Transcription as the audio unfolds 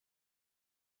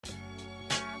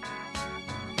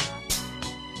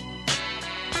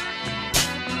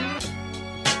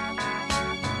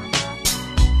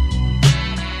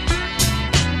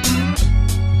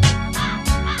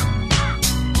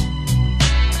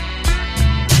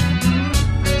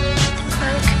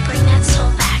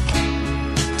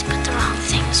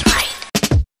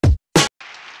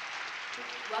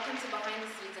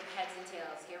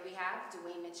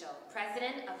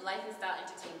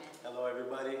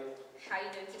How are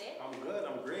you doing today? I'm good,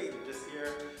 I'm great. I'm just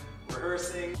here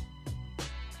rehearsing.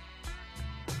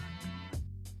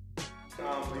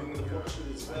 Doing the photo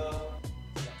shoot as well.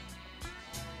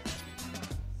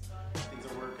 Things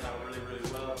are working out really, really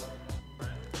well.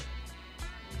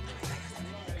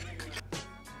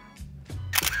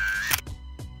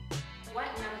 What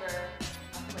number of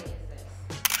play is this?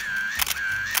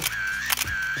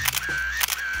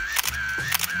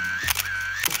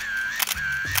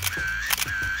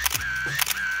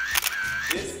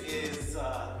 This is,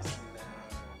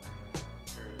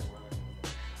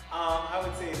 I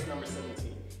would say it's number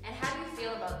 17. And how do you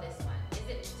feel about this one? Is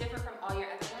it different from all your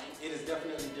other ones? It is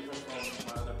definitely different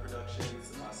from my other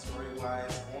productions,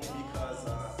 story-wise, only because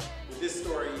with this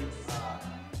story,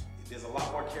 there's a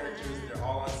lot more characters. They're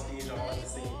all on stage all at the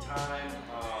same time,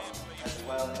 as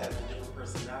well as the different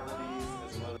personalities,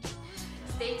 as well as...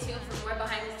 Stay tuned for more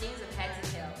behind the scenes of Heads and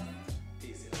Tails.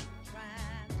 Peace.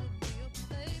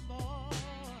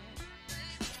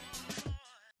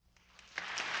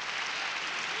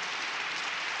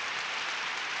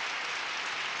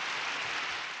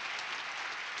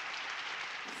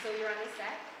 So you're on the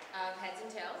set of Heads and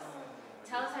Tails.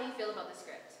 Tell us how you feel about the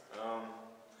script.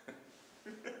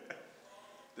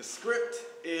 The script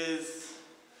is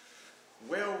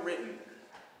well written.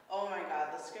 Oh my God,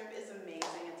 the script is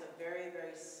amazing. It's a very,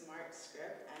 very smart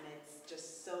script, and it's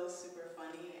just so super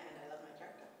funny, and I love my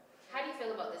character. How do you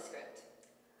feel about this script?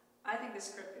 I think the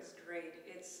script is great.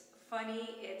 It's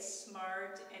funny, it's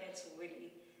smart, and it's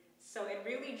witty. So it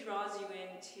really draws you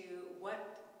into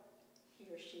what he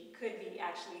or she could be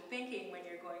actually thinking when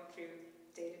you're going through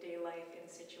day-to-day life in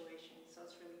situations. So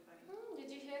it's really funny. Did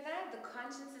you hear that? The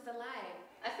conscience is alive.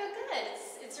 I feel good.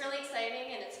 It's really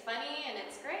exciting, and it's funny, and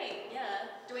it's great. Yeah.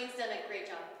 Dwayne's done a great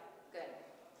job. Good.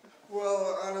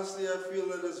 Well, honestly, I feel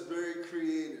that it's very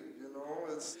creative, you know?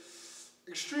 It's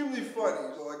extremely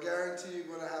funny, so I guarantee you're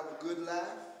going to have a good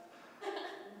laugh.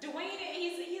 Dwaine,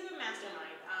 he's a mastermind.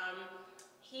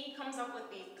 He comes up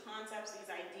with these concepts, these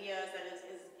ideas that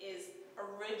is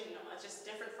original. It's just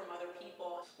different from other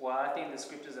people. Well, I think the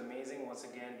script is amazing. Once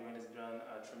again, Dwaine has done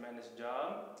a tremendous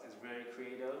job. It's very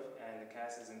creative, and the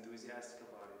cast is enthusiastic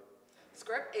about it.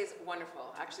 Script is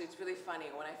wonderful. Actually, it's really funny.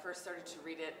 When I first started to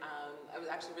read it, I was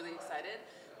actually really excited.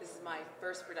 This is my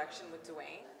first production with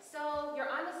Dwaine. So you're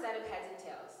on the set of Heads and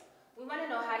Tails. We want to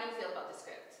know, how do you feel about the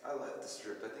script? I like the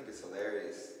script. I think it's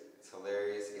hilarious. It's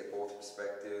hilarious. You get both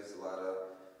perspectives. A lot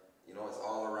of, you know, it's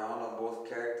all around on both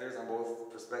characters, on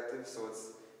both perspectives. So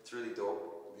it's really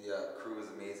dope. The crew is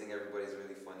amazing. Everybody's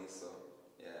really funny. So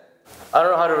yeah. I don't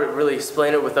know how to really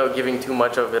explain it without giving too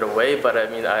much of it away, but I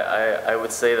mean, I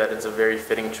would say that it's a very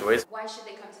fitting choice. Why should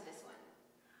they come to this one?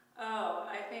 Oh,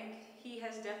 I think he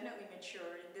has definitely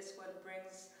matured. This one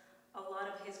brings a lot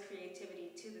of his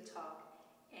creativity to the top,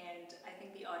 and I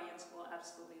think the audience will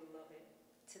absolutely love it.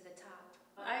 To the top.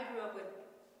 I grew up with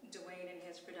Dwaine and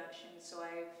his productions, so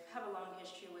I have a long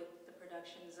history with the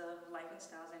productions of Life and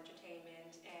Styles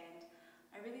Entertainment, and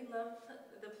I really love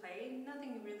the play.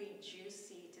 Nothing really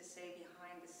juicy to say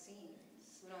behind the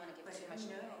scenes. We don't want to give But too much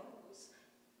who away. knows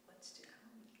what's to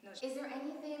come. No, Is there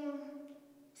anything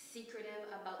secretive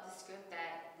about the script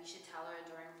that we should tell our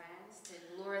adoring fans to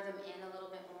lure them in a little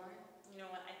bit more? You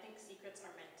know what? I think secrets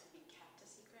are meant to be kept a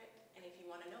secret, and if you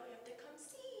want to know, you have to come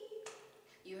see.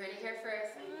 You heard it here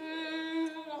first.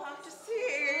 We'll have to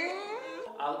see.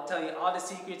 I'll tell you all the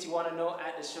secrets you want to know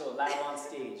at the show, live on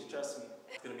stage. Trust me.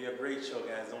 It's going to be a great show,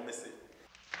 guys. Don't miss it.